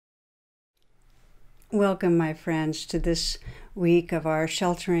Welcome, my friends, to this week of our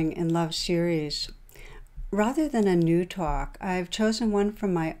Sheltering in Love series. Rather than a new talk, I've chosen one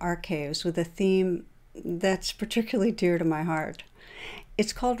from my archives with a theme that's particularly dear to my heart.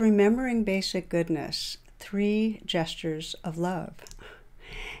 It's called Remembering Basic Goodness, 3 Gestures of Love.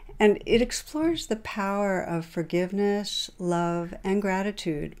 And it explores the power of forgiveness, love, and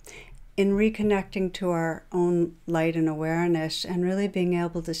gratitude in reconnecting to our own light and awareness and really being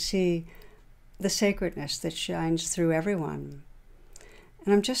able to see the sacredness that shines through everyone.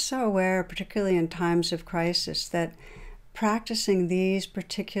 And I'm just so aware, particularly in times of crisis, that practicing these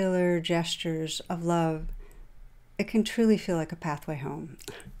particular gestures of love, it can truly feel like a pathway home.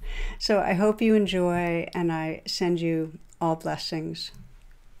 So I hope you enjoy, and I send you all blessings.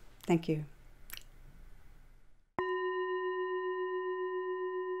 Thank you.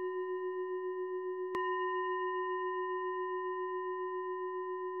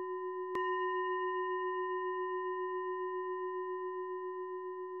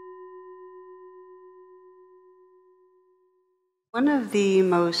 One of the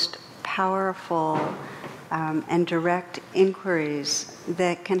most powerful and direct inquiries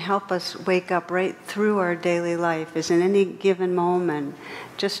that can help us wake up right through our daily life is in any given moment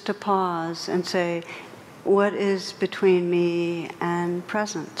just to pause and say, what is between me and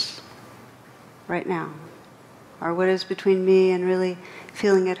presence right now? Or what is between me and really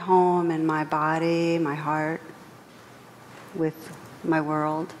feeling at home in my body, my heart, with my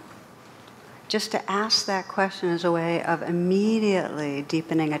world? Just to ask that question is a way of immediately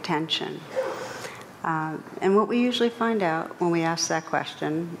deepening attention. And what we usually find out when we ask that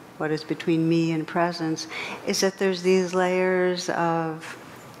question, what is between me and presence, is that there's these layers of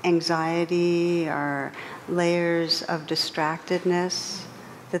anxiety or layers of distractedness,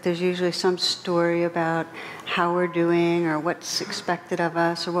 that there's usually some story about how we're doing or what's expected of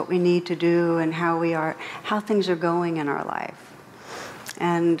us or what we need to do and how things are going in our life.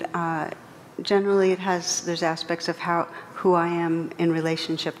 And generally there's aspects of who I am in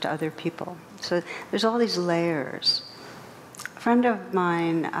relationship to other people. So there's all these layers. A friend of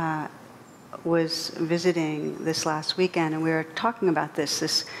mine was visiting this last weekend, and we were talking about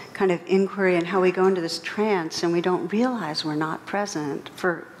this kind of inquiry and how we go into this trance and we don't realize we're not present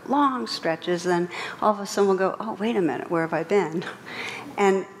for long stretches. Then all of a sudden we'll go, oh, wait a minute, where have I been?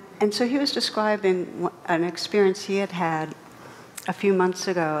 And so he was describing an experience he had had a few months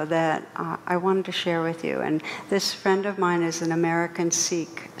ago that I wanted to share with you. And this friend of mine is an American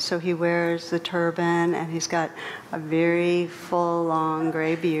Sikh, so he wears the turban and he's got a very full, long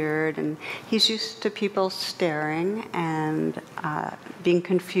gray beard, and he's used to people staring and being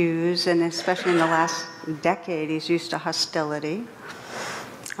confused, and especially in the last decade, he's used to hostility.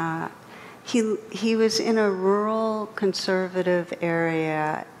 He was in a rural, conservative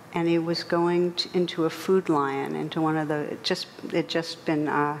area, and he was going into a Food Lion, into one of the, it just been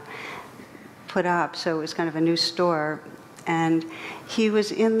put up, so it was kind of a new store. And he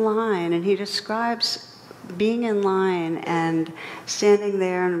was in line, and he describes being in line and standing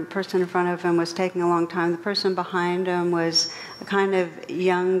there, and the person in front of him was taking a long time. The person behind him was a kind of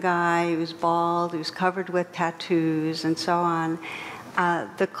young guy. He was bald, he was covered with tattoos, and so on.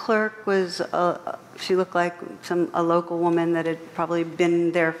 The clerk was, she looked like a local woman that had probably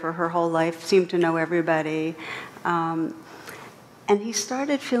been there for her whole life, seemed to know everybody. And he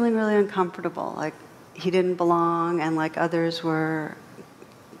started feeling really uncomfortable, like he didn't belong, and like others were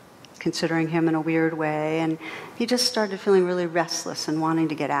considering him in a weird way. And he just started feeling really restless and wanting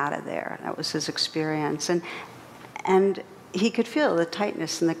to get out of there. That was his experience. And he could feel the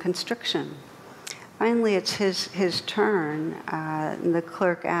tightness and the constriction. Finally, it's his turn. And the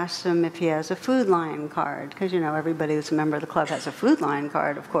clerk asks him if he has a Food Lion card, because, you know, everybody who's a member of the club has a Food Lion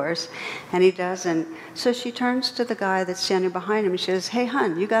card, of course, and he doesn't. So she turns to the guy that's standing behind him and she says, hey,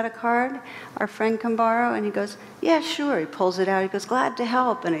 hon, you got a card our friend can borrow? And he goes, yeah, sure. He pulls it out. He goes, glad to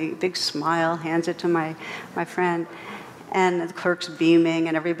help. And a big smile, hands it to my friend. And the clerk's beaming,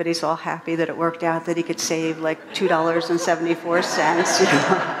 and everybody's all happy that it worked out, that he could save like $2.74, you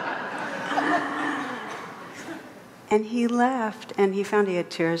know. And he left, and he found he had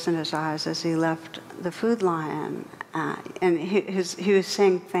tears in his eyes as he left the Food Lion. And he was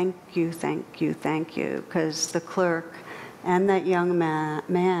saying, thank you, thank you, thank you, because the clerk and that young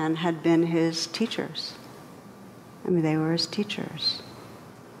man had been his teachers. I mean, they were his teachers.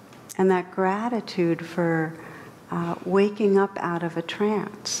 And that gratitude for waking up out of a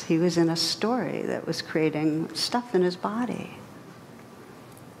trance. He was in a story that was creating stuff in his body.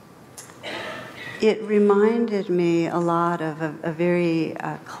 It reminded me a lot of a very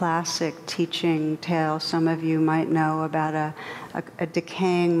classic teaching tale some of you might know about a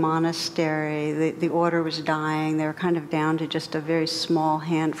decaying monastery. The order was dying. They were kind of down to just a very small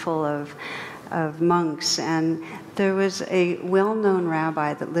handful of monks. And there was a well-known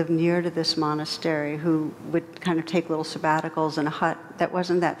rabbi that lived near to this monastery who would kind of take little sabbaticals in a hut that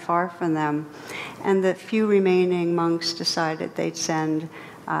wasn't that far from them. And the few remaining monks decided they'd send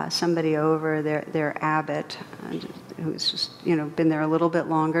somebody over, their abbot, who's just, been there a little bit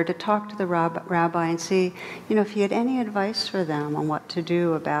longer, to talk to the rabbi and see, if he had any advice for them on what to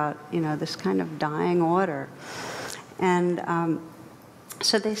do about, this kind of dying order. And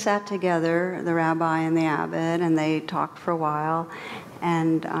so they sat together, the rabbi and the abbot, and they talked for a while,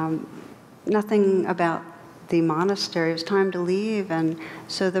 and nothing about the monastery. It was time to leave, and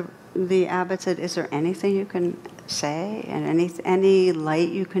so the abbot said, "Is there anything you can say, and any light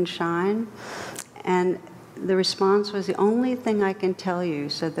you can shine?" And the response was, "The only thing I can tell you,"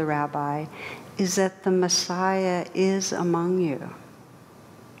 said the rabbi, "is that the Messiah is among you."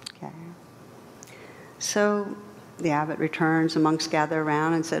 Okay. So the abbot returns, the monks gather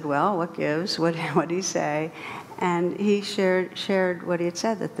around and said, "Well, what gives? What did he say?" And he shared what he had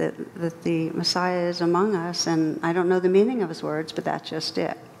said, that the Messiah is among us, and I don't know the meaning of his words, but that's just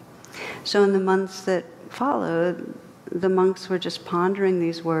it. So in the months that followed, the monks were just pondering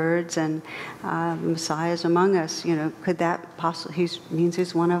these words, and the Messiah is among us, could that possibly, means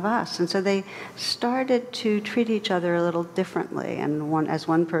he's one of us. And so they started to treat each other a little differently. And as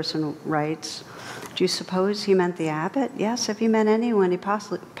one person writes, "Do you suppose he meant the abbot? Yes, if he meant anyone, he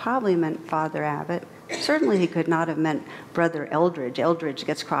probably meant Father Abbot. Certainly he could not have meant Brother Eldridge. Eldridge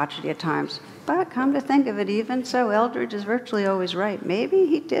gets crotchety at times. But come to think of it, even so, Eldridge is virtually always right. Maybe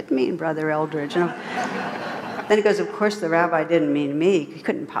he did mean Brother Eldridge." Then he goes, "Of course the rabbi didn't mean me. He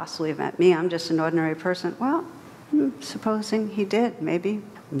couldn't possibly have meant me. I'm just an ordinary person." Well, supposing he did, maybe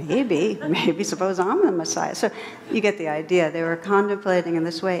suppose I'm the Messiah. So you get the idea. They were contemplating in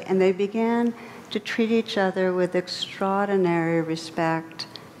this way, and they began to treat each other with extraordinary respect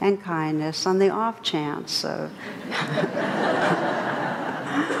and kindness on the off chance of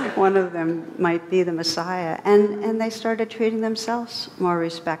one of them might be the Messiah. And they started treating themselves more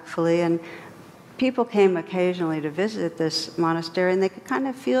respectfully. And people came occasionally to visit this monastery, and they could kind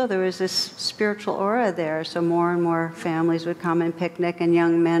of feel there was this spiritual aura there. So more and more families would come and picnic, and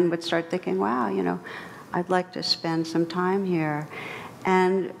young men would start thinking, wow, I'd like to spend some time here.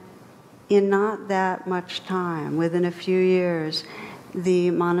 And in not that much time, within a few years,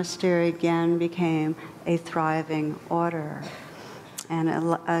 the monastery again became a thriving order and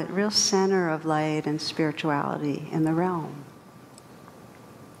a real center of light and spirituality in the realm.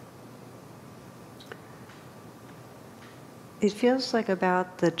 It feels like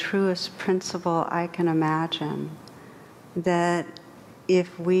about the truest principle I can imagine, that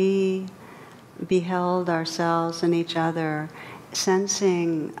if we beheld ourselves and each other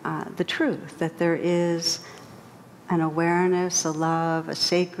sensing the truth, that there is an awareness, a love, a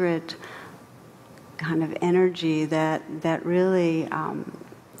sacred kind of energy that really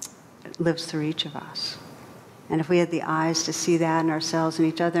lives through each of us. And if we had the eyes to see that in ourselves and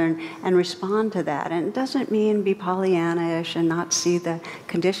each other and respond to that, and it doesn't mean be Pollyanna-ish and not see the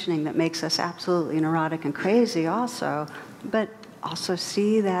conditioning that makes us absolutely neurotic and crazy also, but also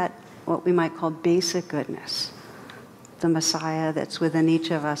see that what we might call basic goodness, the Messiah that's within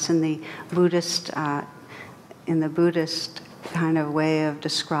each of us. In the Buddhist kind of way of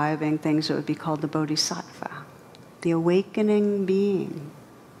describing things, it would be called the Bodhisattva, the awakening being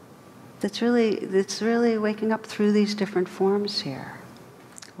that's really waking up through these different forms here.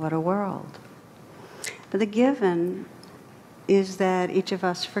 What a world. But the given is that each of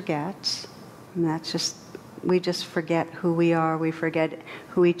us forgets, and we just forget who we are, we forget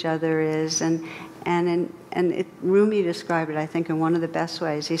who each other is, and Rumi described it, I think, in one of the best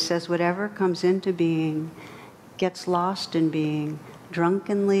ways. He says, whatever comes into being gets lost in being,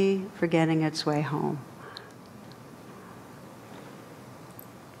 drunkenly forgetting its way home.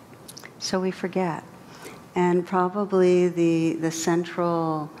 So we forget. And probably the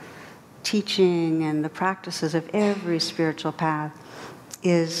central teaching and the practices of every spiritual path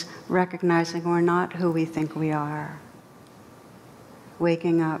is recognizing we're not who we think we are.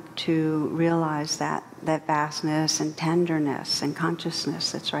 Waking up to realize that vastness and tenderness and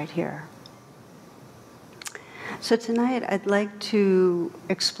consciousness that's right here. So tonight I'd like to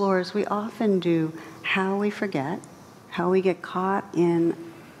explore, as we often do, how we forget, how we get caught in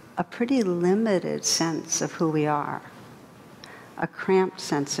a pretty limited sense of who we are, a cramped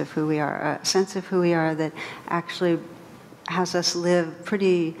sense of who we are, a sense of who we are that actually has us live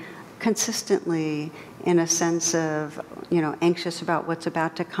pretty consistently in a sense of, anxious about what's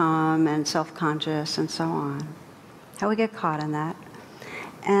about to come and self-conscious and so on. How we get caught in that.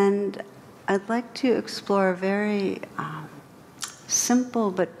 And I'd like to explore a very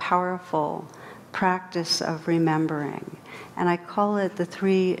simple but powerful practice of remembering. And I call it the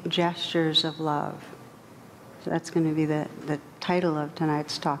 3 gestures of love. So that's going to be the title of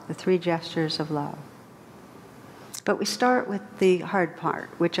tonight's talk, the 3 gestures of love. But we start with the hard part,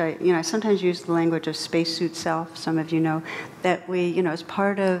 which I sometimes use the language of spacesuit self. Some of you know that we, as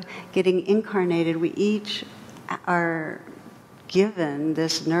part of getting incarnated, we each are given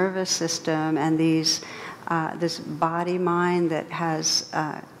this nervous system and this body-mind that has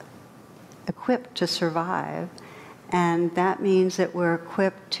equipped to survive. And that means that we're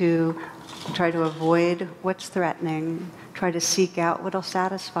equipped to try to avoid what's threatening, try to seek out what'll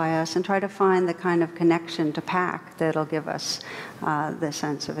satisfy us, and try to find the kind of connection to pack that'll give us the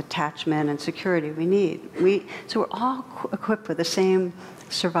sense of attachment and security we need. So we're all equipped with the same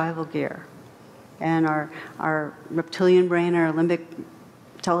survival gear. And our reptilian brain, our limbic,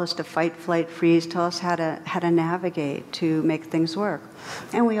 tell us to fight, flight, freeze, tell us how to navigate to make things work.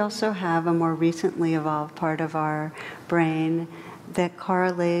 And we also have a more recently evolved part of our brain that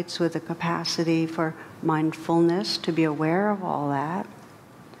correlates with the capacity for mindfulness, to be aware of all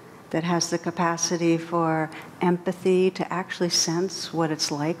that has the capacity for empathy, to actually sense what it's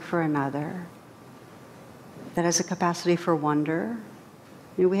like for another, that has a capacity for wonder.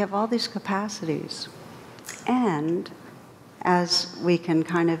 We have all these capacities. And as we can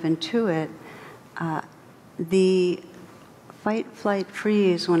kind of intuit, the fight, flight,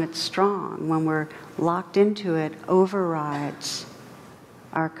 freeze, when it's strong, when we're locked into it, overrides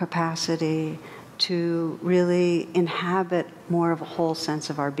our capacity to really inhabit more of a whole sense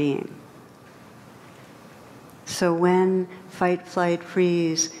of our being. So when fight, flight,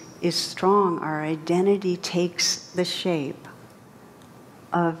 freeze is strong, our identity takes the shape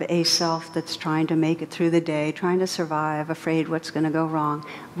of a self that's trying to make it through the day, trying to survive, afraid what's going to go wrong.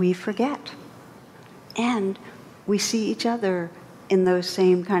 We forget. And we see each other in those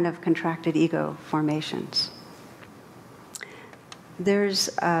same kind of contracted ego formations. There's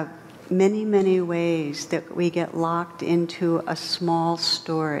many, many ways that we get locked into a small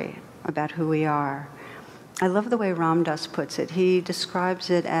story about who we are. I love the way Ram Dass puts it. He describes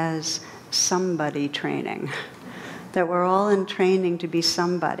it as somebody training. That we're all in training to be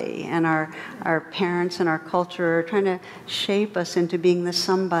somebody, and our parents and our culture are trying to shape us into being the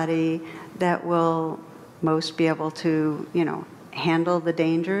somebody that will most be able to, handle the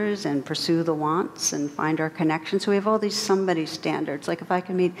dangers and pursue the wants and find our connection. So we have all these somebody standards. Like if I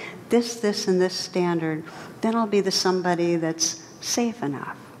can meet this, and this standard, then I'll be the somebody that's safe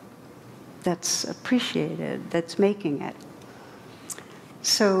enough, that's appreciated, that's making it.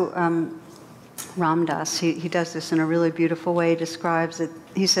 So Ram Dass, he does this in a really beautiful way, describes it.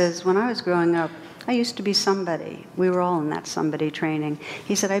 He says, when I was growing up, I used to be somebody. We were all in that somebody training.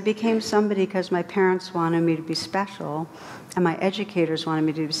 He said, I became somebody because my parents wanted me to be special, and my educators wanted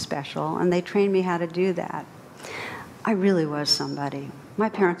me to be special, and they trained me how to do that. I really was somebody. My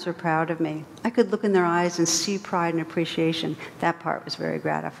parents were proud of me. I could look in their eyes and see pride and appreciation. That part was very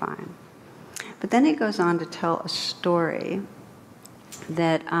gratifying. But then he goes on to tell a story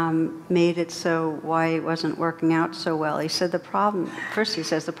that made it so why it wasn't working out so well. He said the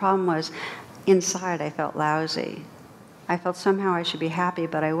problem was inside I felt lousy. I felt somehow I should be happy,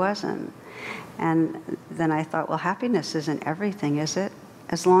 but I wasn't. And then I thought, well, happiness isn't everything, is it?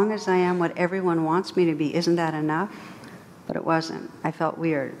 As long as I am what everyone wants me to be, isn't that enough? But it wasn't. I felt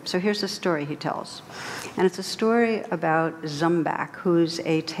weird. So here's a story he tells. And it's a story about Zumbak, who's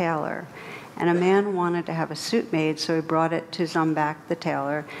a tailor. And a man wanted to have a suit made, so he brought it to Zumbak, the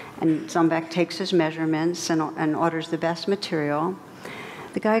tailor. And Zumbak takes his measurements and orders the best material.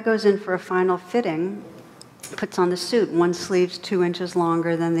 The guy goes in for a final fitting, puts on the suit. One sleeve's 2 inches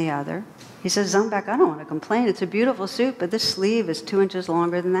longer than the other. He says, Zumbak, I don't want to complain. It's a beautiful suit, but this sleeve is 2 inches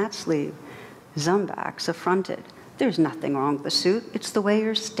longer than that sleeve. Zumbak's affronted. There's nothing wrong with the suit. It's the way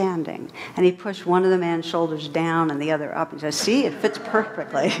you're standing. And he pushed one of the man's shoulders down and the other up. He says, see, it fits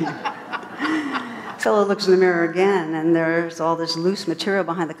perfectly. Fellow looks in the mirror again, and there's all this loose material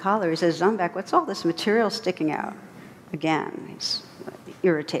behind the collar. He says, Zumbak, what's all this material sticking out? Again, he's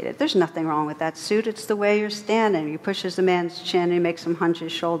irritated. There's nothing wrong with that suit. It's the way you're standing. He pushes the man's chin and he makes him hunch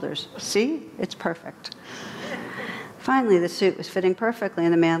his shoulders. See? It's perfect. Finally, the suit was fitting perfectly,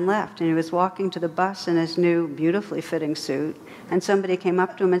 and the man left. And he was walking to the bus in his new, beautifully fitting suit. And somebody came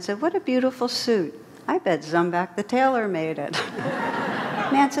up to him and said, what a beautiful suit. I bet Zumbak the tailor made it.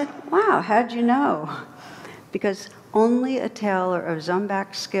 Man said, wow, how'd you know? Because Only a tailor of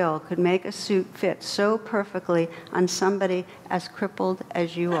Zumbach skill could make a suit fit so perfectly on somebody as crippled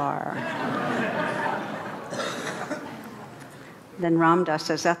as you are. Then Ram Dass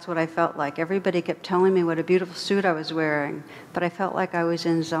says, that's what I felt like. Everybody kept telling me what a beautiful suit I was wearing, but I felt like I was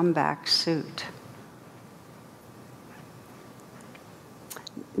in Zumbach's suit.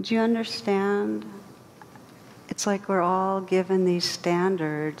 Do you understand? It's like we're all given these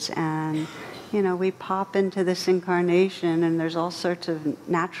standards, and we pop into this incarnation and there's all sorts of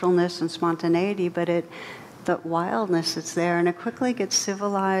naturalness and spontaneity, but the wildness that's there, and it quickly gets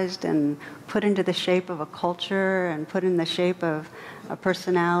civilized and put into the shape of a culture and put in the shape of a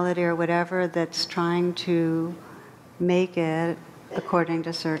personality or whatever that's trying to make it according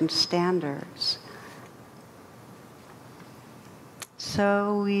to certain standards.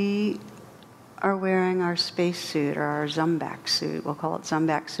 So we are wearing our spacesuit or our Zumbach suit. We'll call it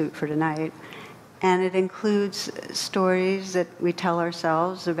Zumbach suit for tonight. And it includes stories that we tell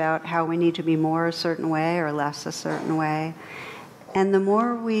ourselves about how we need to be more a certain way or less a certain way. And the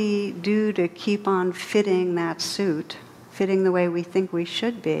more we do to keep on fitting that suit, fitting the way we think we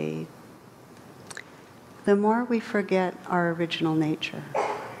should be, the more we forget our original nature.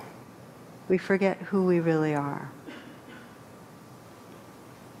 We forget who we really are.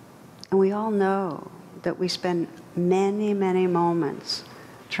 And we all know that we spend many, many moments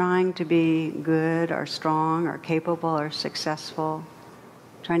trying to be good or strong or capable or successful,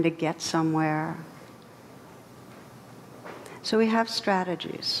 trying to get somewhere. So we have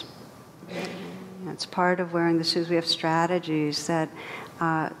strategies. It's part of wearing the suits. We have strategies that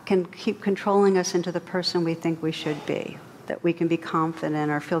can keep controlling us into the person we think we should be, that we can be confident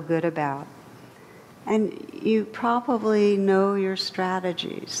or feel good about. And you probably know your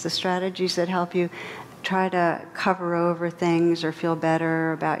strategies, the strategies that help you try to cover over things or feel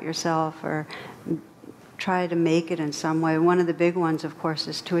better about yourself or try to make it in some way. One of the big ones, of course,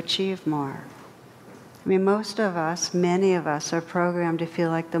 is to achieve more. I mean, most of us, many of us, are programmed to feel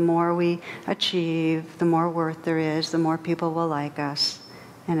like the more we achieve, the more worth there is, the more people will like us,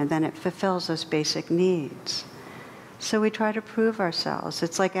 and then it fulfills those basic needs. So we try to prove ourselves.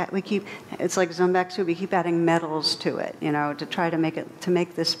 It's like Zumbach suit. We keep adding medals to it, to try to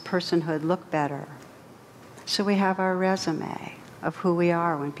make this personhood look better. So we have our resume of who we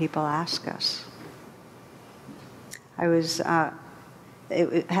are when people ask us. I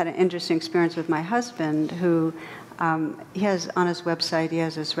had an interesting experience with my husband, who he has on his website. He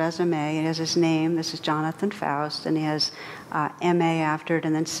has his resume. He has his name. This is Jonathan Faust, and he has MA after it,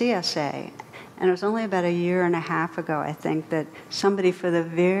 and then CSA. And it was only about a year and a half ago, I think, that somebody for the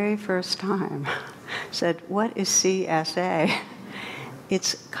very first time said, "What is CSA?"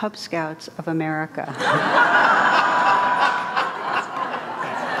 It's Cub Scouts of America.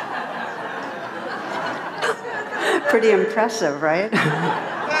 Pretty impressive, right?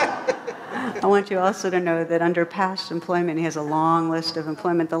 I want you also to know that under past employment, he has a long list of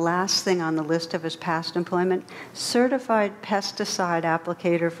employment. The last thing on the list of his past employment, certified pesticide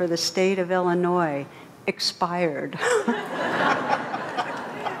applicator for the state of Illinois, expired.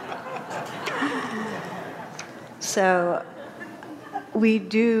 So we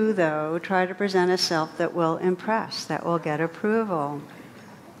do, though, try to present a self that will impress, that will get approval.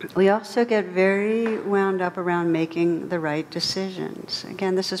 We also get very wound up around making the right decisions.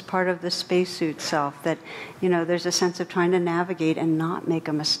 Again, this is part of the spacesuit self, that, there's a sense of trying to navigate and not make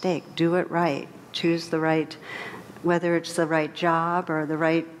a mistake. Do it right. Choose the right, whether it's the right job or the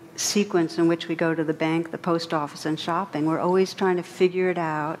right sequence in which we go to the bank, the post office, and shopping. We're always trying to figure it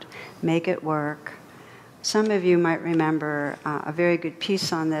out, make it work. Some of you might remember a very good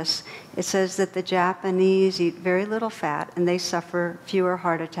piece on this. It says that the Japanese eat very little fat and they suffer fewer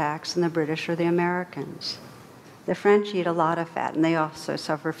heart attacks than the British or the Americans. The French eat a lot of fat and they also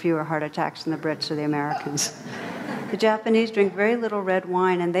suffer fewer heart attacks than the Brits or the Americans. The Japanese drink very little red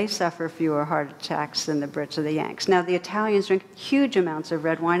wine and they suffer fewer heart attacks than the Brits or the Yanks. Now, the Italians drink huge amounts of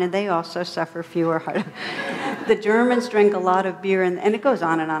red wine and they also suffer fewer heart attacks. The Germans drink a lot of beer, and it goes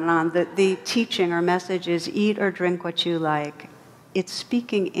on and on and on. The teaching or message is eat or drink what you like. It's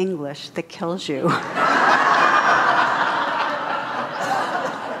speaking English that kills you.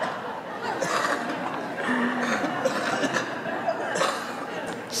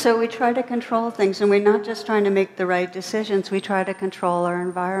 So we try to control things, and we're not just trying to make the right decisions, we try to control our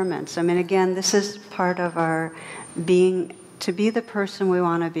environments. I mean, again, this is part of our being, to be the person we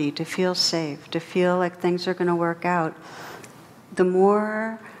want to be, to feel safe, to feel like things are going to work out. The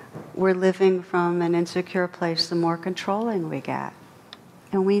more we're living from an insecure place, the more controlling we get.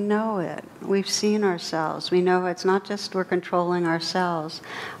 And we know it. We've seen ourselves. We know it's not just we're controlling ourselves,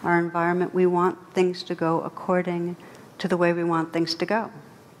 our environment. We want things to go according to the way we want things to go.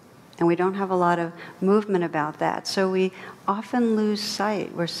 And we don't have a lot of movement about that. So we often lose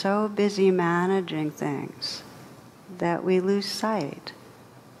sight. We're so busy managing things that we lose sight.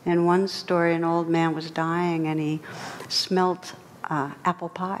 In one story, an old man was dying and he smelt apple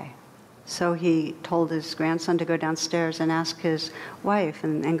pie. So he told his grandson to go downstairs and ask his wife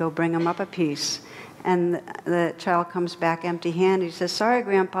and go bring him up a piece. And the child comes back empty-handed. He says, "Sorry,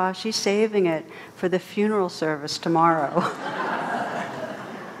 Grandpa, she's saving it for the funeral service tomorrow."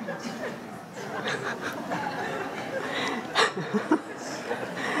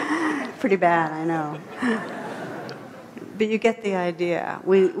 Pretty bad, I know. But you get the idea.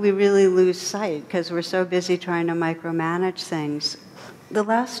 We really lose sight because we're so busy trying to micromanage things. The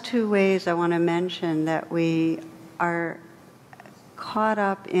last two ways I want to mention that we are caught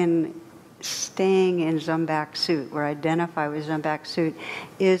up in staying in Zumbak suit, or identify with Zumbak suit,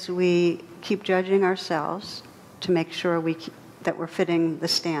 is we keep judging ourselves to make sure that we're fitting the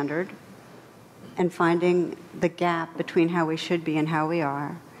standard and finding the gap between how we should be and how we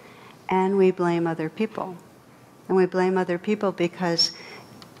are. And we blame other people. And we blame other people because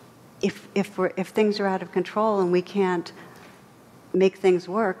if things are out of control and we can't make things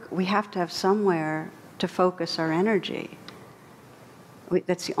work, we have to have somewhere to focus our energy.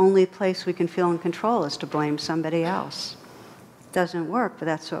 That's the only place we can feel in control, is to blame somebody else. It doesn't work, but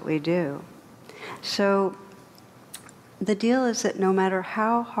that's what we do. So the deal is that no matter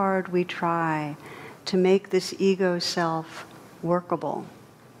how hard we try to make this ego self workable,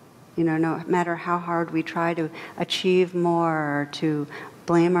 no matter how hard we try to achieve more or to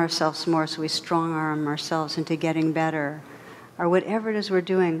blame ourselves more so we strong-arm ourselves into getting better, or whatever it is we're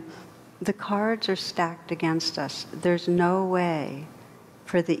doing, the cards are stacked against us. There's no way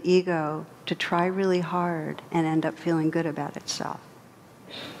for the ego to try really hard and end up feeling good about itself.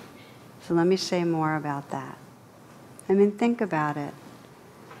 So let me say more about that. Think about it.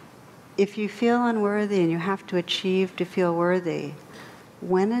 If you feel unworthy and you have to achieve to feel worthy,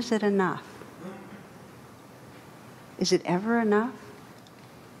 when is it enough? Is it ever enough?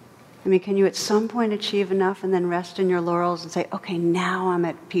 Can you at some point achieve enough and then rest in your laurels and say, okay, now I'm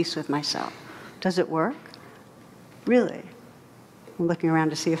at peace with myself? Does it work? Really? I'm looking around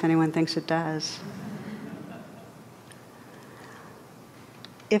to see if anyone thinks it does.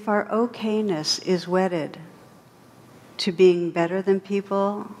 If our okayness is wedded to being better than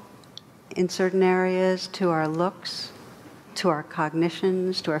people in certain areas, to our looks, to our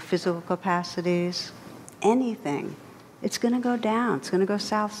cognitions, to our physical capacities, anything, it's going to go down. It's going to go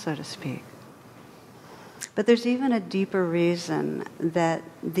south, so to speak. But there's even a deeper reason that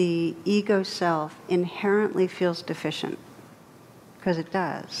the ego self inherently feels deficient, because it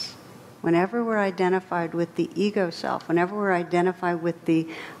does. Whenever we're identified with the ego self, whenever we're identified with the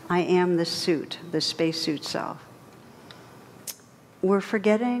I am the suit, the spacesuit self, we're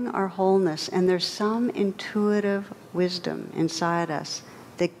forgetting our wholeness, and there's some intuitive wisdom inside us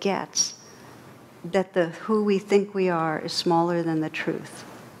that gets that the who we think we are is smaller than the truth.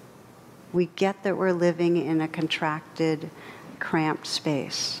 We get that we're living in a contracted, cramped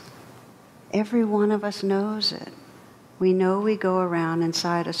space. Every one of us knows it. We know we go around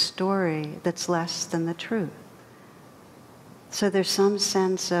inside a story that's less than the truth. So there's some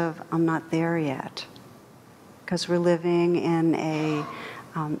sense of, I'm not there yet, because we're living in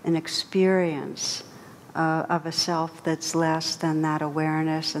an experience of a self that's less than that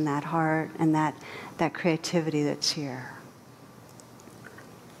awareness and that heart and that creativity that's here.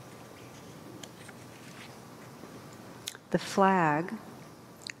 The flag,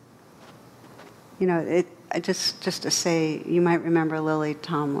 just to say, you might remember Lily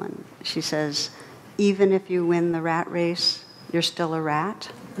Tomlin. She says, even if you win the rat race, you're still a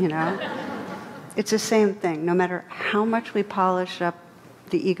rat, It's the same thing. No matter how much we polish up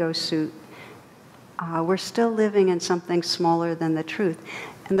the ego suit, we're still living in something smaller than the truth.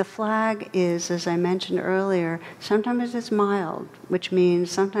 And the flag is, as I mentioned earlier, sometimes it's mild, which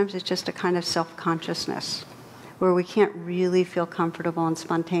means sometimes it's just a kind of self-consciousness where we can't really feel comfortable and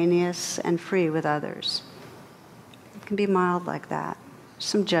spontaneous and free with others. It can be mild like that.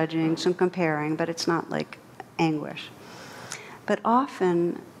 Some judging, some comparing, but it's not like anguish. But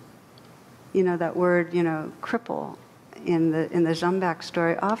often, that word, cripple in the Zumbak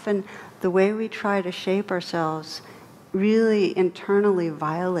story, often the way we try to shape ourselves really internally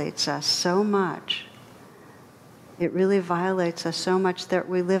violates us so much. It really violates us so much that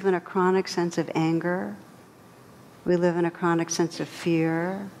we live in a chronic sense of anger. We live in a chronic sense of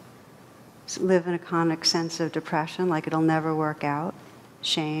fear. Live in a chronic sense of depression, like it'll never work out.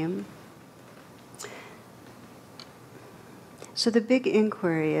 shame. So the big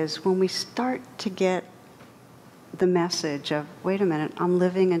inquiry is when we start to get the message of, wait a minute, I'm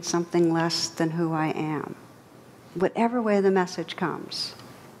living in something less than who I am. Whatever way the message comes,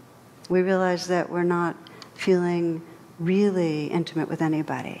 we realize that we're not feeling really intimate with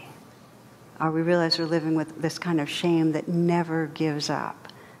anybody. Or we realize we're living with this kind of shame that never gives up.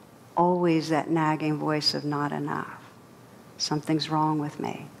 Always that nagging voice of not enough. Something's wrong with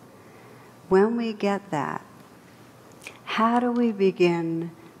me. When we get that, how do we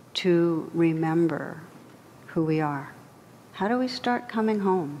begin to remember who we are? How do we start coming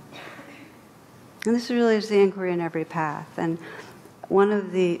home? And this really is the inquiry in every path. And one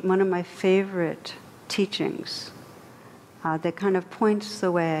of my favorite teachings that kind of points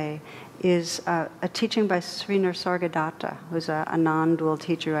the way is a teaching by Sri Nisargadatta, who's a non-dual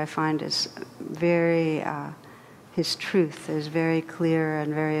teacher I find is very, his truth is very clear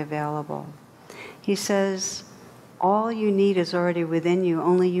and very available. He says, all you need is already within you,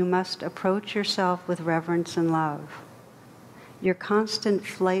 only you must approach yourself with reverence and love. Your constant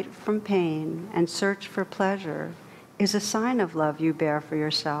flight from pain and search for pleasure is a sign of love you bear for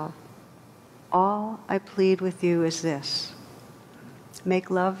yourself. All I plead with you is this: make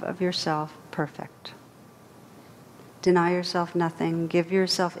love of yourself perfect. Deny yourself nothing, give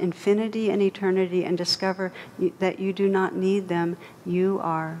yourself infinity and eternity, and discover that you do not need them, you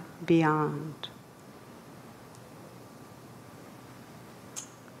are beyond.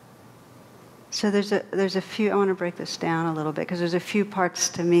 So there's a few, I want to break this down a little bit, because there's a few parts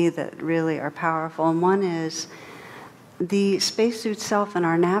to me that really are powerful. And one is the spacesuit self and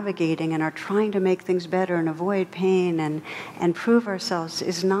our navigating and our trying to make things better and avoid pain and prove ourselves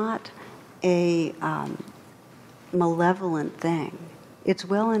is not a malevolent thing. It's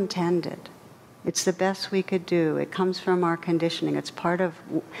well-intended. It's the best we could do. It comes from our conditioning. It's part of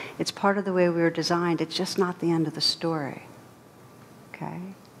the way we were designed. It's just not the end of the story. Okay?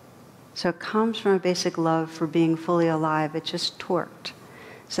 So it comes from a basic love for being fully alive. It's just torqued.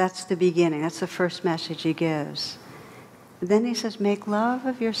 So that's the beginning. That's the first message he gives. Then he says, make love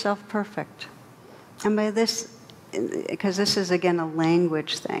of yourself perfect. And by this, because this is again a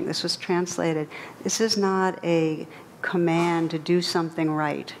language thing, this was translated, this is not a command to do something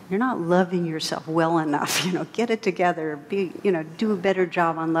right. You're not loving yourself well enough, get it together, do a better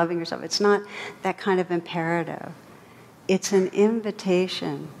job on loving yourself. It's not that kind of imperative. It's an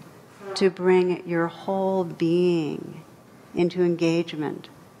invitation to bring your whole being into engagement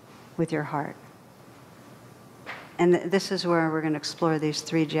with your heart. And this is where we're going to explore these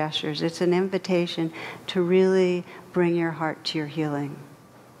three gestures. It's an invitation to really bring your heart to your healing,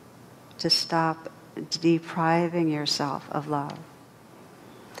 to stop depriving yourself of love.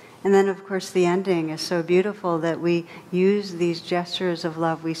 And then, of course, the ending is so beautiful that we use these gestures of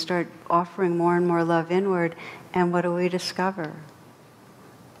love. We start offering more and more love inward, and what do we discover?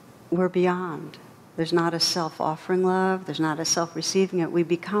 We're beyond. There's not a self-offering love. There's not a self-receiving it. We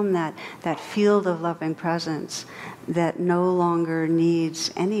become that field of loving presence that no longer needs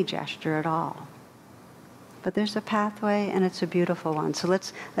any gesture at all. But there's a pathway, and it's a beautiful one. So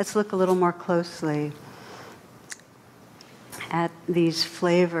let's look a little more closely at these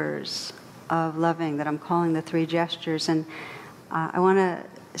flavors of loving that I'm calling the three gestures. And I want to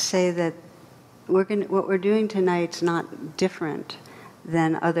say that what we're doing tonight's not different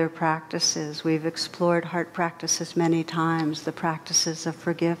than other practices. We've explored heart practices many times, the practices of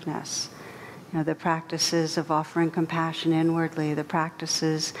forgiveness, the practices of offering compassion inwardly, the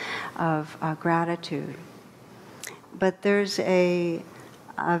practices of gratitude. But there's a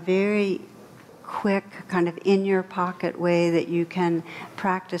very quick, kind of in-your-pocket way that you can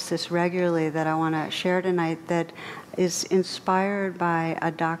practice this regularly that I want to share tonight that is inspired by a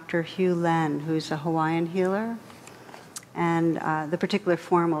Dr. Hugh Len, who's a Hawaiian healer. And the particular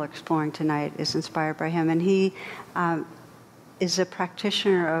form we're exploring tonight is inspired by him. And he is a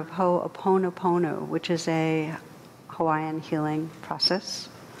practitioner of Ho'oponopono, which is a Hawaiian healing process.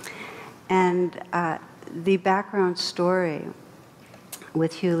 And the background story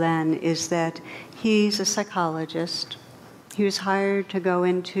with Hugh Len is that he's a psychologist. He was hired to go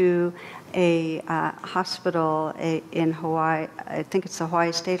into a hospital in Hawaii. I think it's the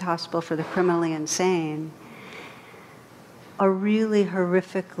Hawaii State Hospital for the criminally insane. A really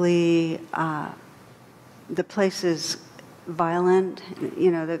horrifically, the place is violent.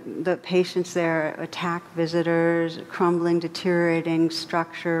 The patients there attack visitors, crumbling, deteriorating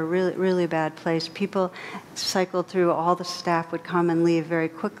structure, really, really bad place. People cycled through, all the staff would come and leave very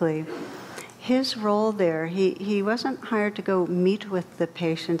quickly. His role there, he wasn't hired to go meet with the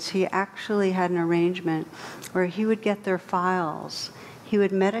patients. He actually had an arrangement where he would get their files. he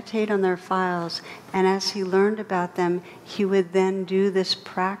would meditate on their files, and as he learned about them, he would then do this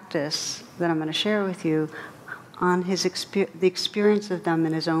practice that I'm going to share with you on his the experience of them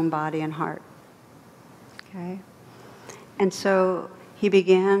in his own body and heart. Okay? And so he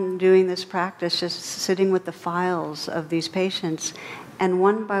began doing this practice, just sitting with the files of these patients, and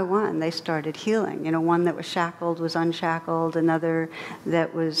one by one they started healing. You know, one that was shackled was unshackled, another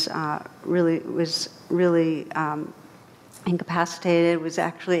that was really incapacitated was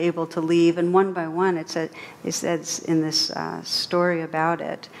actually able to leave, and one by one it says in this story about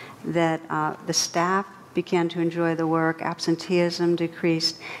it that the staff began to enjoy the work, absenteeism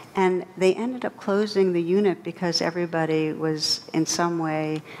decreased, and they ended up closing the unit because everybody was in some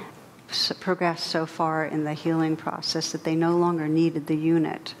way progressed so far in the healing process that they no longer needed the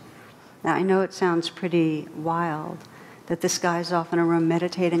unit. Now, I know it sounds pretty wild that this guy's off in a room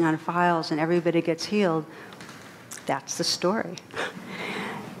meditating on files and everybody gets healed. That's the story.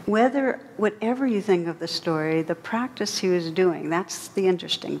 Whatever you think of the story, the practice he was doing, that's the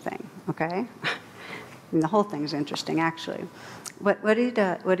interesting thing, okay? I mean, the whole thing's interesting, actually. What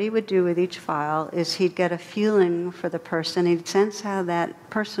he would do with each file is he'd get a feeling for the person. He'd sense how that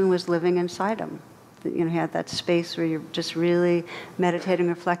person was living inside him. You know, he had that space where you're just really meditating,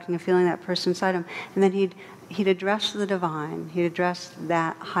 reflecting, and feeling that person inside him. And then he'd address the divine. He'd address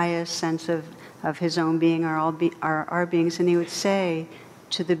that highest sense of his own being, our beings, and he would say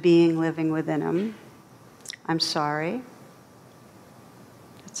to the being living within him, "I'm sorry."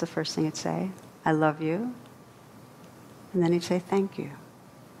 That's the first thing he'd say. "I love you." And then he'd say, "Thank you."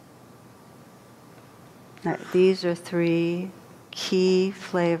 Now, these are 3 key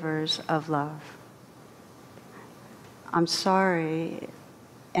flavors of love. I'm sorry,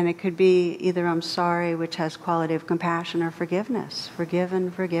 and it could be either I'm sorry, which has quality of compassion, or forgiveness.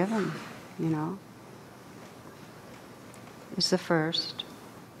 Forgiven, you know, is the first.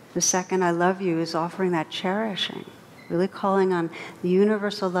 The second, I love you, is offering that cherishing. Really calling on the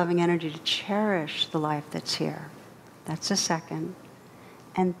universal loving energy to cherish the life that's here. That's the second.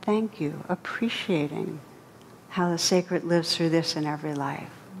 And thank you, appreciating how the sacred lives through this in every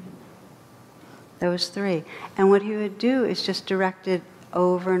life. Those 3. And what he would do is just direct it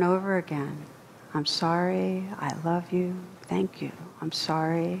over and over again. I'm sorry, I love you, thank you. I'm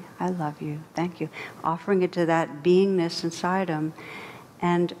sorry, I love you, thank you. Offering it to that beingness inside him.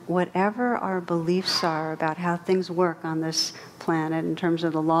 And whatever our beliefs are about how things work on this planet in terms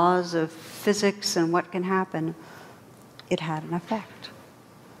of the laws of physics and what can happen, it had an effect.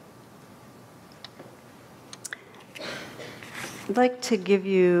 I'd like to give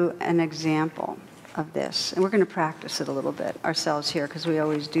you an example of this. And we're going to practice it a little bit ourselves here because we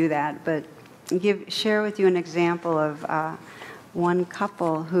always do that. But share with you an example of one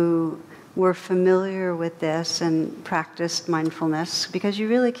couple who were familiar with this and practiced mindfulness, because you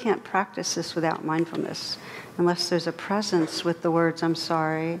really can't practice this without mindfulness. Unless there's a presence with the words, I'm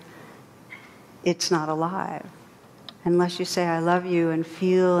sorry, it's not alive. Unless you say, I love you, and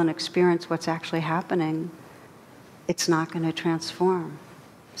feel and experience what's actually happening, it's not going to transform.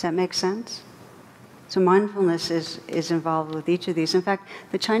 Does that make sense? So mindfulness is involved with each of these. In fact,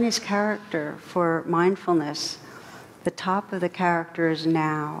 the Chinese character for mindfulness, the top of the character is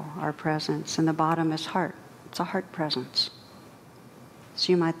now, our presence, and the bottom is heart. It's a heart presence.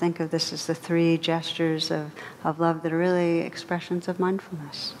 So you might think of this as the 3 gestures of love that are really expressions of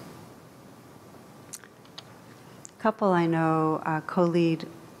mindfulness. A couple I know co-lead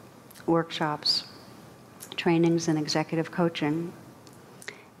workshops, trainings in executive coaching.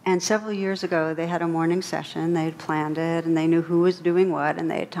 And several years ago, they had a morning session. They had planned it, and they knew who was doing what, and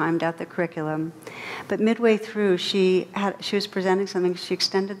they had timed out the curriculum. But midway through, she was presenting something. She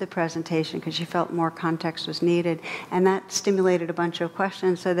extended the presentation because she felt more context was needed, and that stimulated a bunch of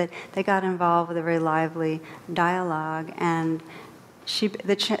questions so that they got involved with a very lively dialogue. And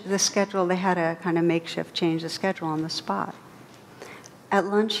the schedule, they had a kind of makeshift change the schedule on the spot. At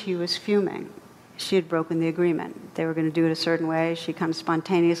lunch, he was fuming. She had broken the agreement. They were going to do it a certain way. She kind of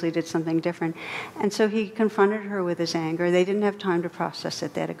spontaneously did something different. And so he confronted her with his anger. They didn't have time to process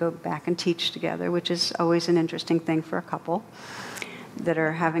it. They had to go back and teach together, which is always an interesting thing for a couple that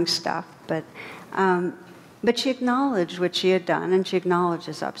are having stuff. But she acknowledged what she had done, and she acknowledged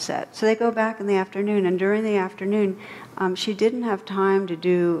his upset. So they go back in the afternoon, and during the afternoon, she didn't have time to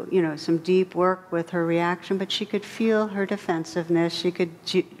do, some deep work with her reaction, but she could feel her defensiveness. She could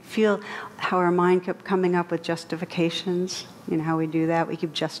feel how her mind kept coming up with justifications. You know how we do that? We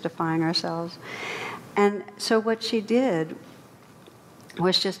keep justifying ourselves. And so what she did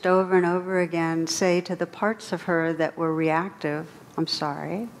was just over and over again say to the parts of her that were reactive, I'm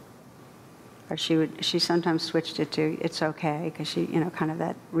sorry. Or she sometimes switched it to, it's okay, because she, kind of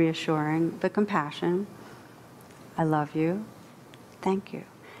that reassuring, but compassion. I love you. Thank you.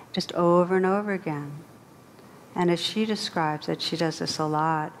 Just over and over again. And as she describes it, she does this a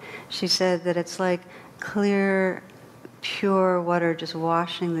lot. She said that it's like clear, pure water just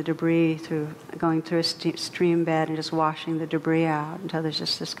washing the debris going through a stream bed and just washing the debris out until there's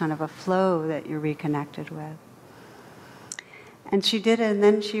just this kind of a flow that you're reconnected with. And she did it, and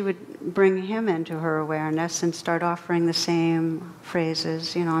then she would bring him into her awareness and start offering the same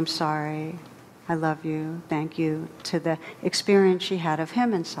phrases, I'm sorry, I love you, thank you, to the experience she had of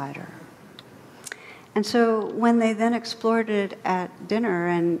him inside her. And so when they then explored it at dinner,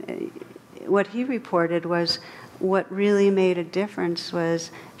 and what he reported was what really made a difference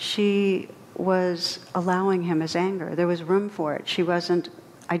was she was allowing him his anger. There was room for it. She wasn't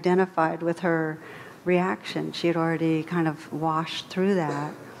identified with her reaction. She had already kind of washed through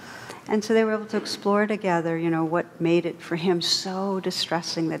that. And so they were able to explore together, what made it for him so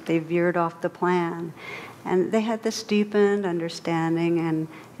distressing that they veered off the plan. And they had this deepened understanding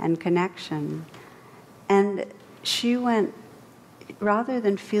and connection. And she went, rather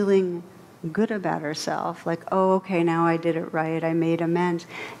than feeling good about herself, like, oh, okay, now I did it right, I made amends,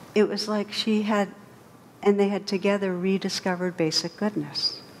 it was like they had together rediscovered basic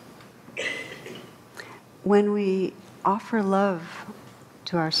goodness. When we offer love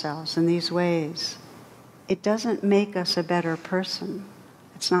to ourselves in these ways, it doesn't make us a better person.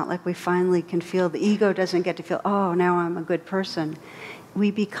 It's not like we finally can feel, the ego doesn't get to feel, oh, now I'm a good person.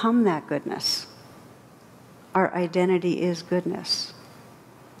 We become that goodness. Our identity is goodness.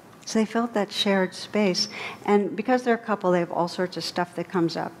 So they felt that shared space. And because they're a couple, they have all sorts of stuff that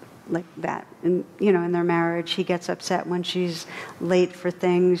comes up like that. And, in their marriage, he gets upset when she's late for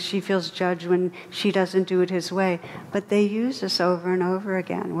things. She feels judged when she doesn't do it his way. But they use this over and over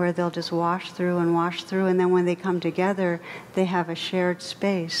again, where they'll just wash through, and then when they come together, they have a shared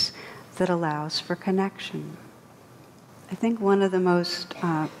space that allows for connection. I think one of the most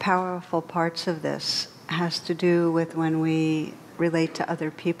powerful parts of this has to do with when we relate to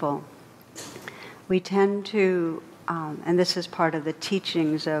other people. We tend to, and this is part of the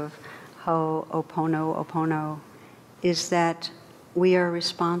teachings of Ho'oponopono, is that we are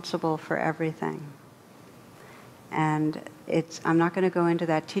responsible for everything. And I'm not going to go into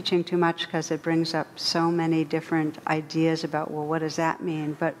that teaching too much because it brings up so many different ideas about, well, what does that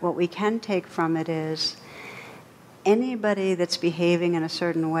mean? But what we can take from it is anybody that's behaving in a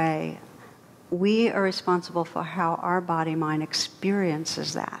certain way, we are responsible for how our body-mind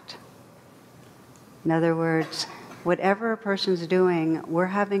experiences that. In other words, whatever a person's doing, we're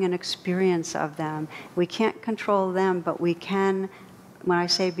having an experience of them. We can't control them, but we can, when I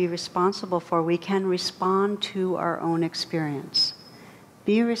say be responsible for, we can respond to our own experience.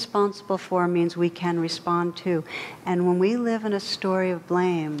 Be responsible for means we can respond to. And when we live in a story of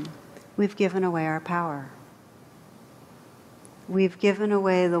blame, we've given away our power. We've given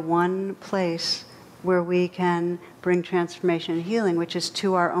away the one place where we can bring transformation and healing, which is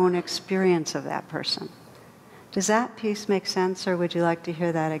to our own experience of that person. Does that piece make sense, or would you like to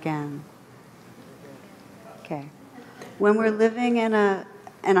hear that again? Okay. When we're living in and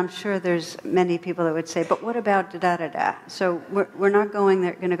I'm sure there's many people that would say, but what about da-da-da-da? So we're not going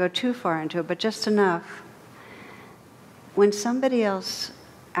to go too far into it, but just enough. When somebody else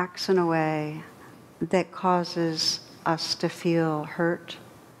acts in a way that causes us to feel hurt,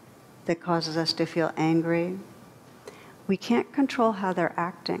 that causes us to feel angry, we can't control how they're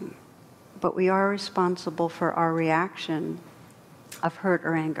acting, but we are responsible for our reaction of hurt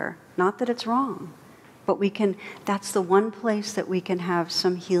or anger. Not that it's wrong, but that's the one place that we can have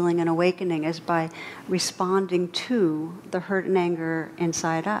some healing and awakening, is by responding to the hurt and anger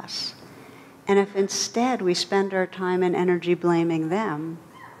inside us. And if instead we spend our time and energy blaming them,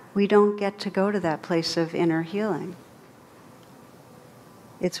 we don't get to go to that place of inner healing.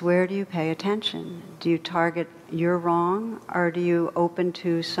 It's where do you pay attention? Do you target you're wrong, or do you open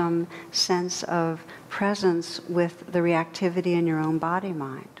to some sense of presence with the reactivity in your own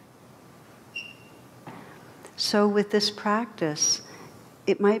body-mind? So with this practice,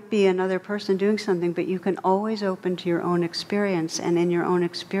 it might be another person doing something, but you can always open to your own experience, and in your own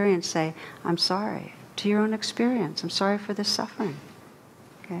experience say, I'm sorry, to your own experience. I'm sorry for this suffering.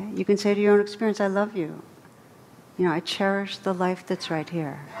 Okay? You can say to your own experience, I love you. I cherish the life that's right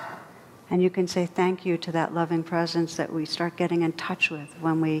here. And you can say thank you to that loving presence that we start getting in touch with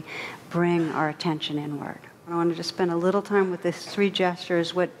when we bring our attention inward. I want to just spend a little time with these three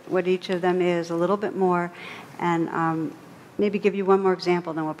gestures, what each of them is, a little bit more, and maybe give you one more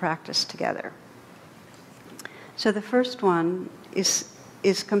example, then we'll practice together. So the first one is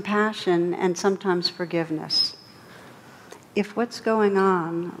is compassion and sometimes forgiveness. If what's going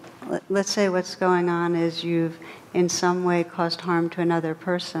on, let's say what's going on is you've in some way caused harm to another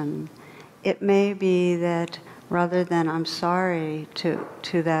person, it may be that rather than I'm sorry to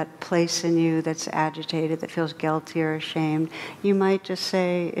that place in you that's agitated, that feels guilty or ashamed, you might just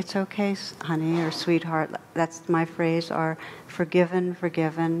say, it's okay, honey, or sweetheart, that's my phrase, or forgiven,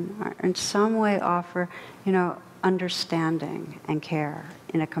 or in some way offer, understanding and care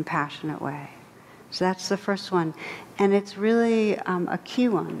in a compassionate way. So that's the first one. And it's really a key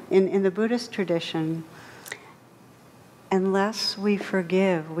one. In the Buddhist tradition, unless we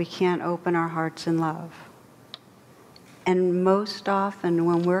forgive, we can't open our hearts in love. And most often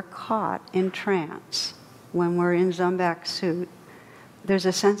when we're caught in trance, when we're in Zombak suit, there's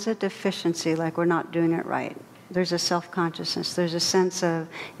a sense of deficiency, like we're not doing it right. There's a self-consciousness. There's a sense of,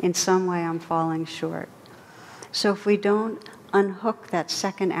 in some way, I'm falling short. So if we don't unhook that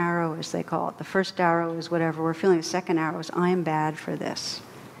second arrow, as they call it, the first arrow is whatever we're feeling, the second arrow is I'm bad for this.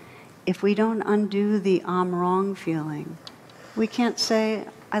 If we don't undo the I'm wrong feeling, we can't say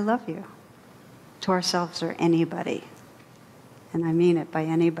I love you to ourselves or anybody. And I mean it by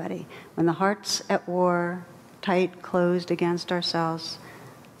anybody. When the heart's at war, tight, closed against ourselves,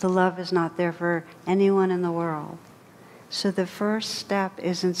 the love is not there for anyone in the world. So the first step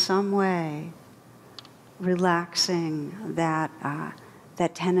is in some way relaxing that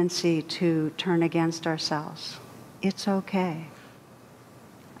tendency to turn against ourselves. It's okay.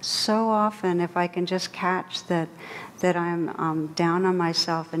 So often, if I can just catch that I'm down on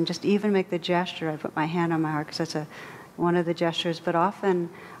myself and just even make the gesture, I put my hand on my heart because that's one of the gestures, but often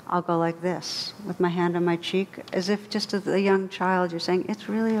I'll go like this with my hand on my cheek as if just as a young child you're saying, it's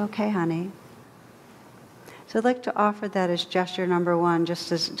really okay, honey. So I'd like to offer that as gesture number one, just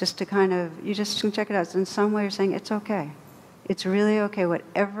to kind of, you just can check it out. So in some way you're saying, it's okay. It's really okay.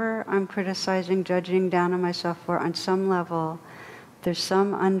 Whatever I'm criticizing, judging down on myself for, on some level, there's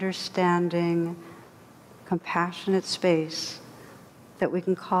some understanding, compassionate space that we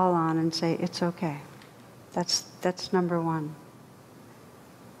can call on and say, it's okay. That's number one.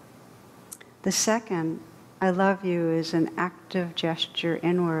 The second, I love you, is an active gesture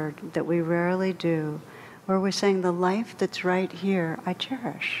inward that we rarely do, where we're saying the life that's right here, I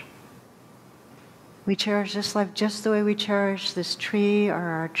cherish. We cherish this life just the way we cherish this tree or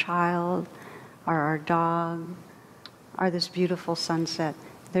our child or our dog or this beautiful sunset.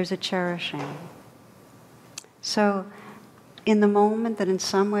 There's a cherishing. So in the moment that in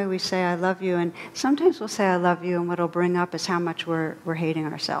some way we say, I love you, and sometimes we'll say I love you, and what it'll bring up is how much we're hating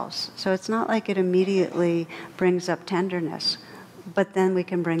ourselves. So it's not like it immediately brings up tenderness, but then we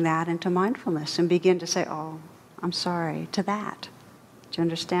can bring that into mindfulness and begin to say, oh, I'm sorry, to that. Do you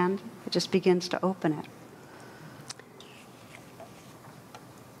understand? It just begins to open it.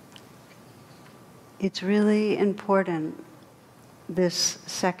 It's really important, this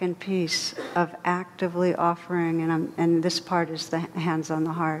second piece of actively offering, and this part is the hands on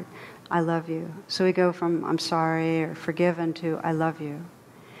the heart, I love you. So we go from I'm sorry or forgiven to I love you.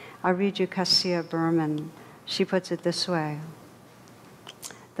 I'll read you Cassia Berman. She puts it this way.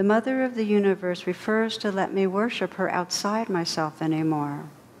 The Mother of the Universe refers to let me worship her outside myself anymore.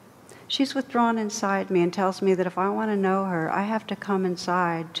 She's withdrawn inside me and tells me that if I want to know her, I have to come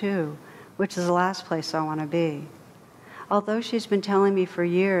inside too, which is the last place I want to be. Although she's been telling me for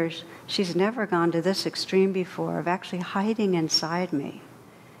years, she's never gone to this extreme before of actually hiding inside me.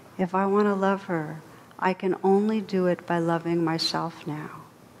 If I want to love her, I can only do it by loving myself now.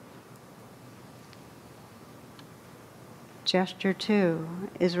 Gesture 2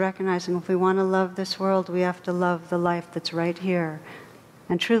 is recognizing if we want to love this world, we have to love the life that's right here.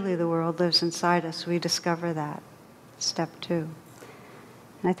 And truly the world lives inside us. We discover that. Step 2.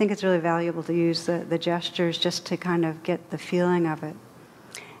 And I think it's really valuable to use the gestures just to kind of get the feeling of it.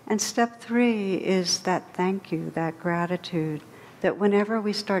 And step 3 is that thank you, that gratitude, that whenever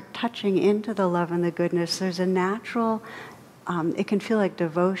we start touching into the love and the goodness, there's a natural, it can feel like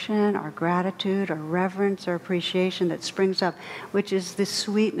devotion or gratitude or reverence or appreciation that springs up, which is the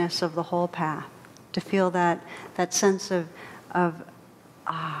sweetness of the whole path. To feel that sense of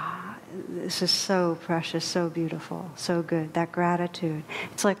this is so precious, so beautiful, so good, that gratitude.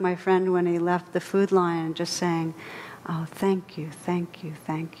 It's like my friend when he left the food line just saying, oh, thank you, thank you,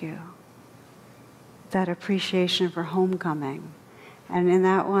 thank you. That appreciation for homecoming. And in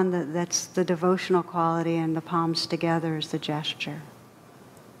that one, that's the devotional quality, and the palms together is the gesture.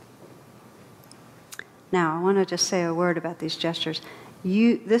 Now, I want to just say a word about these gestures.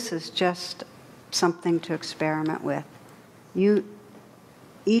 This is just something to experiment with.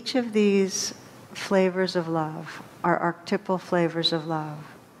 Each of these flavors of love, our archetypal flavors of love: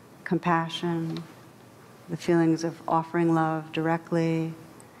 compassion, the feelings of offering love directly,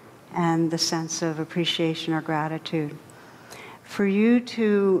 and the sense of appreciation or gratitude. For you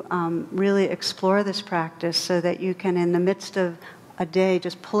to really explore this practice so that you can, in the midst of a day,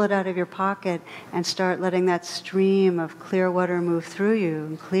 just pull it out of your pocket and start letting that stream of clear water move through you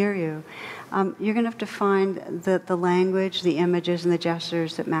and clear you, you're going to have to find the language, the images, and the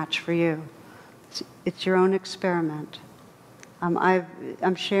gestures that match for you. It's your own experiment.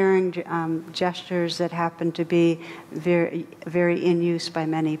 I'm sharing gestures that happen to be very, very in use by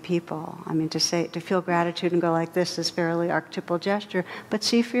many people. I mean, to feel gratitude and go like this is fairly archetypal gesture, but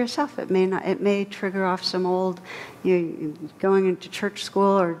see for yourself. It may trigger off some old, going into church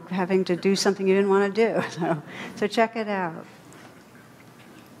school or having to do something you didn't want to do. So check it out.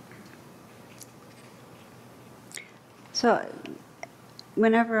 So,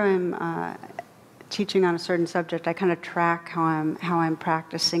 whenever I'm teaching on a certain subject, I kind of track how I'm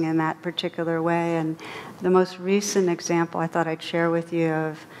practicing in that particular way. And the most recent example I thought I'd share with you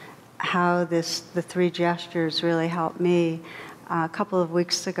of how the three gestures really helped me. A couple of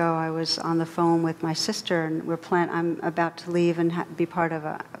weeks ago, I was on the phone with my sister, and I'm about to leave and be part of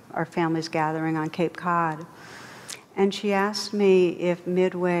our family's gathering on Cape Cod. And she asked me if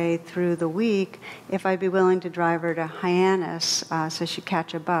midway through the week, if I'd be willing to drive her to Hyannis so she'd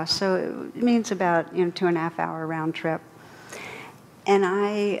catch a bus. So it means about 2.5 hour round trip. And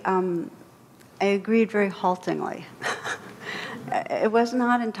I agreed very haltingly. It was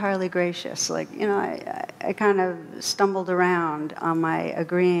not entirely gracious. I kind of stumbled around on my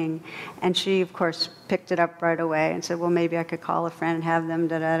agreeing, and she, of course, picked it up right away and said, well, maybe I could call a friend and have them,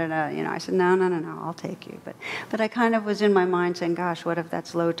 da-da-da-da. I said, no, I'll take you. But I kind of was in my mind saying, gosh, what if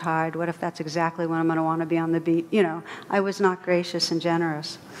that's low tide? What if that's exactly when I'm going to want to be on the beach? I was not gracious and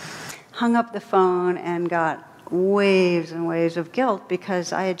generous. Hung up the phone and got waves and waves of guilt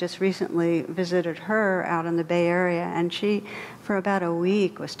because I had just recently visited her out in the Bay Area, and she, for about a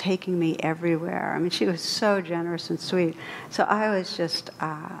week, was taking me everywhere. I mean, she was so generous and sweet. So I was just,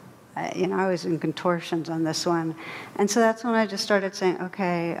 I was in contortions on this one. And so that's when I just started saying,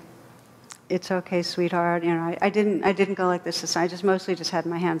 okay, it's okay, sweetheart. I didn't go like this. I just mostly just had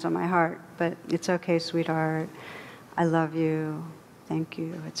my hands on my heart. But it's okay, sweetheart. I love you. Thank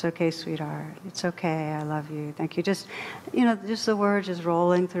you. It's okay, sweetheart. It's okay. I love you. Thank you. Just the words just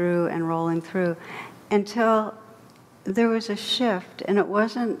rolling through until there was a shift, and it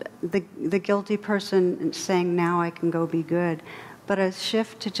wasn't the guilty person saying, now I can go be good, but a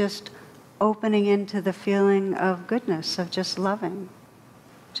shift to just opening into the feeling of goodness, of just loving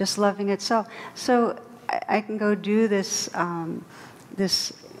itself. So I can go do this,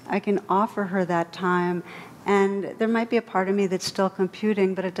 I can offer her that time. And there might be a part of me that's still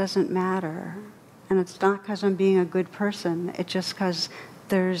computing, but it doesn't matter. And it's not because I'm being a good person. It's just because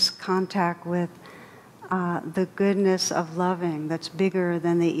there's contact with the goodness of loving that's bigger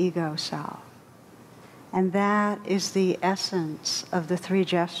than the ego self. And that is the essence of the three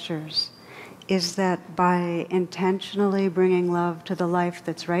gestures, is that by intentionally bringing love to the life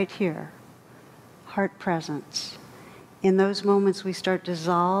that's right here, heart presence, in those moments, we start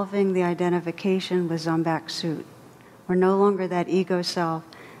dissolving the identification with Zombak Sut. We're no longer that ego self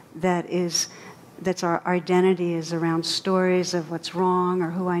that's our identity is around stories of what's wrong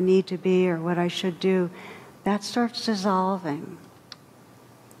or who I need to be or what I should do. That starts dissolving.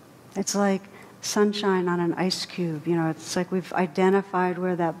 It's like sunshine on an ice cube. It's like we've identified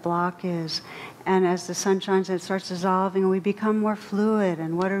where that block is. And as the sun shines, it starts dissolving and we become more fluid.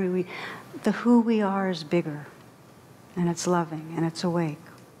 And the who we are is bigger. And it's loving, and it's awake.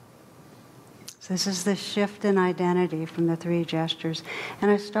 So this is the shift in identity from the three gestures. And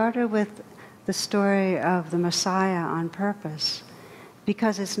I started with the story of the Messiah on purpose,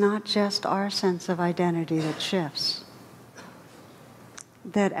 because it's not just our sense of identity that shifts.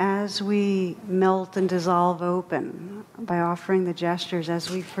 That as we melt and dissolve open by offering the gestures, as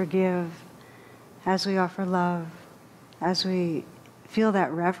we forgive, as we offer love, as we feel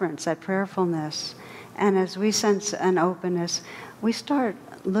that reverence, that prayerfulness, and as we sense an openness, we start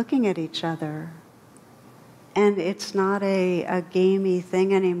looking at each other. And it's not a gamey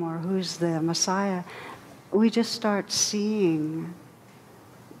thing anymore. Who's the Messiah? We just start seeing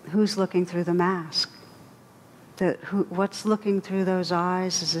who's looking through the mask. What's looking through those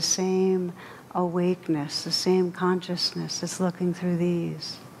eyes is the same awakeness, the same consciousness that's looking through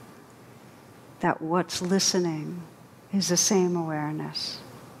these. That what's listening is the same awareness.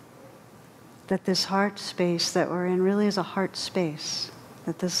 That this heart space that we're in really is a heart space,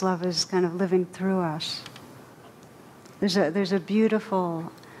 that this love is kind of living through us. There's a beautiful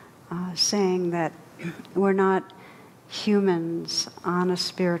saying that we're not humans on a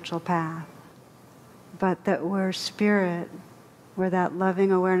spiritual path, but that we're spirit, we're that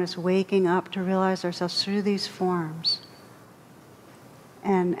loving awareness waking up to realize ourselves through these forms.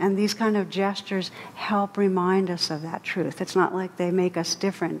 And these kind of gestures help remind us of that truth. It's not like they make us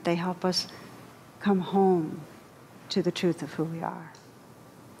different. They help us come home to the truth of who we are.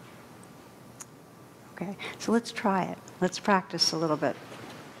 Okay, so let's try it. Let's practice a little bit.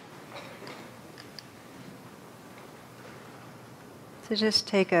 So just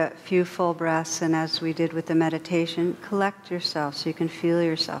take a few full breaths, and as we did with the meditation, collect yourself so you can feel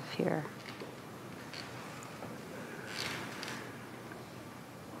yourself here.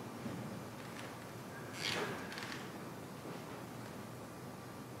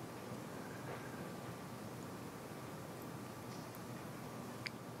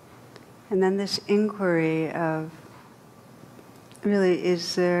 And then this inquiry of, really,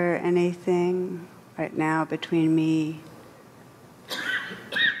 is there anything right now between me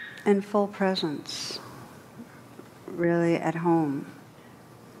and full presence, really at home,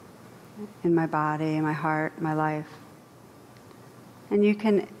 in my body, in my heart, my life? And you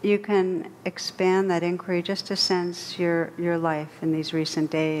can expand that inquiry just to sense your life in these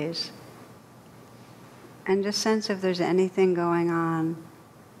recent days. And just sense if there's anything going on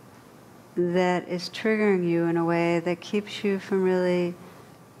that is triggering you in a way that keeps you from really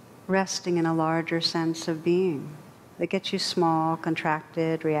resting in a larger sense of being, that gets you small,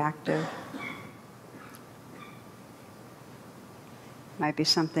 contracted, reactive. Might be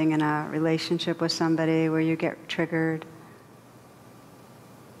something in a relationship with somebody where you get triggered.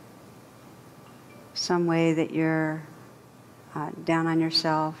 Some way that you're down on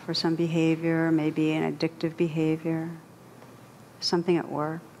yourself, or some behavior, maybe an addictive behavior, something at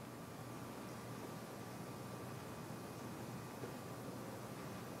work.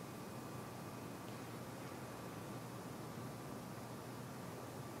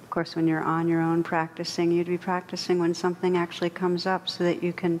 Of course, when you're on your own practicing, you'd be practicing when something actually comes up, so that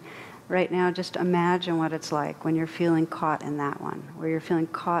you can, right now, just imagine what it's like when you're feeling caught in that one, where you're feeling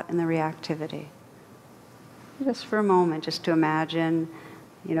caught in the reactivity. Just for a moment, just to imagine,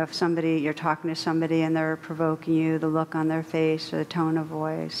 if you're talking to somebody and they're provoking you, the look on their face, or the tone of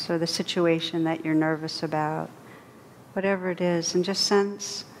voice, or the situation that you're nervous about, whatever it is, and just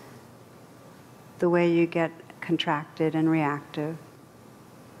sense the way you get contracted and reactive.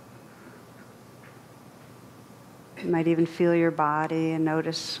 You might even feel your body and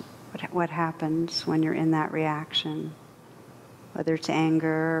notice what happens when you're in that reaction, whether it's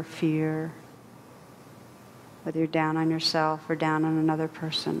anger or fear, whether you're down on yourself or down on another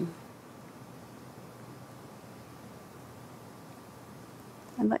person.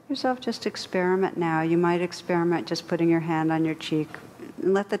 And let yourself just experiment now. You might experiment just putting your hand on your cheek,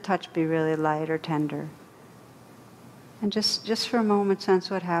 and let the touch be really light or tender. And just for a moment,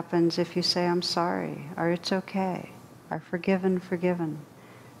 sense what happens if you say, I'm sorry, or it's okay, or forgiven.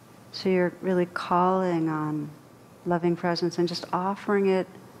 So you're really calling on loving presence and just offering it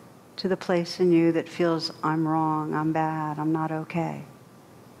to the place in you that feels, I'm wrong, I'm bad, I'm not okay.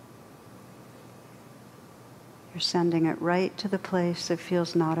 You're sending it right to the place that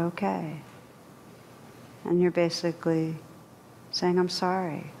feels not okay. And you're basically saying, I'm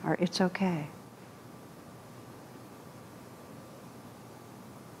sorry, or it's okay.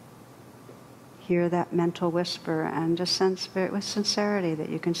 Hear that mental whisper and just sense with sincerity that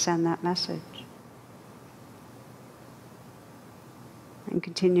you can send that message. And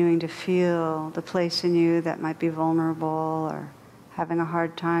continuing to feel the place in you that might be vulnerable or having a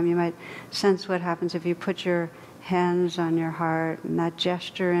hard time. You might sense what happens if you put your hands on your heart and that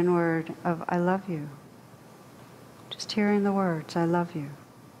gesture inward of I love you. Just hearing the words, I love you.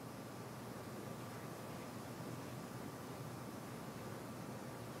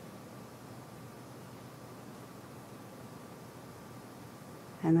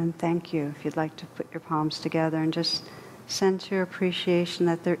 And then thank you, if you'd like to put your palms together and just sense your appreciation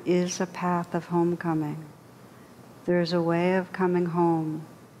that there is a path of homecoming. There is a way of coming home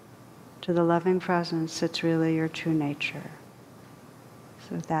to the loving presence that's really your true nature.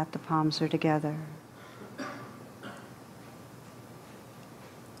 So with that, the palms are together.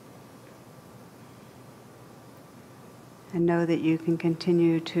 And know that you can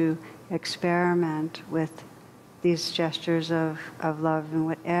continue to experiment with these gestures of love in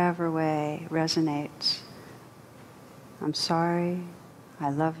whatever way resonates. I'm sorry.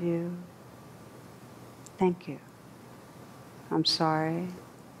 I love you. Thank you. I'm sorry.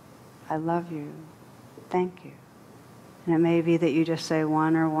 I love you. Thank you. And it may be that you just say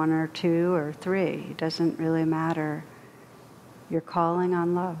one or two or three. It doesn't really matter. You're calling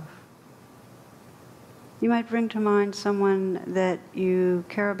on love. You might bring to mind someone that you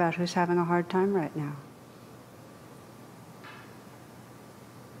care about who's having a hard time right now.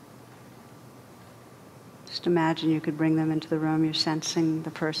 Just imagine you could bring them into the room. You're sensing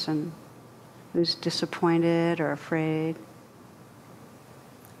the person who's disappointed or afraid,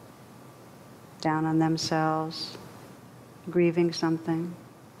 down on themselves, grieving something.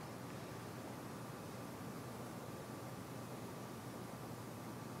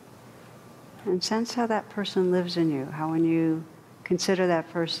 And sense how that person lives in you, how when you consider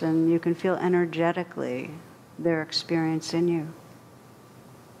that person, you can feel energetically their experience in you.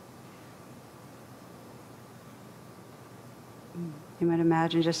 You might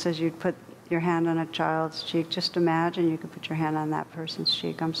imagine, just as you'd put your hand on a child's cheek, just imagine you could put your hand on that person's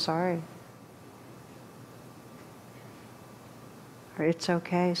cheek. I'm sorry. Or it's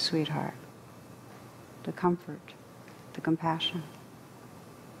okay, sweetheart. The comfort, the compassion.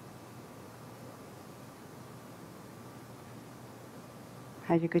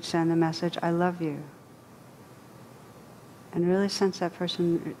 How you could send the message, I love you. And really sense that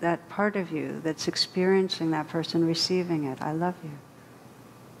person, that part of you that's experiencing that person receiving it. I love you.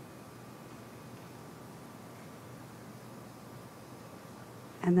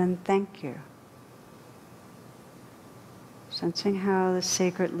 And then thank you. Sensing how the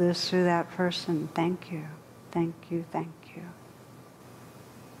sacred lives through that person. Thank you, thank you, thank you.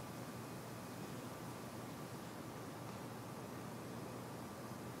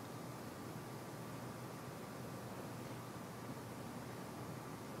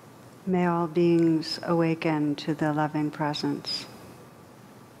 May all beings awaken to the loving presence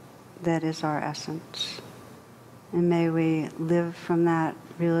that is our essence. And may we live from that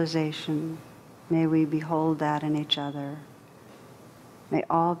realization. May we behold that in each other. May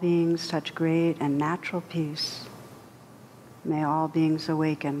all beings touch great and natural peace. May all beings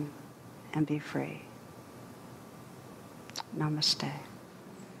awaken and be free. Namaste.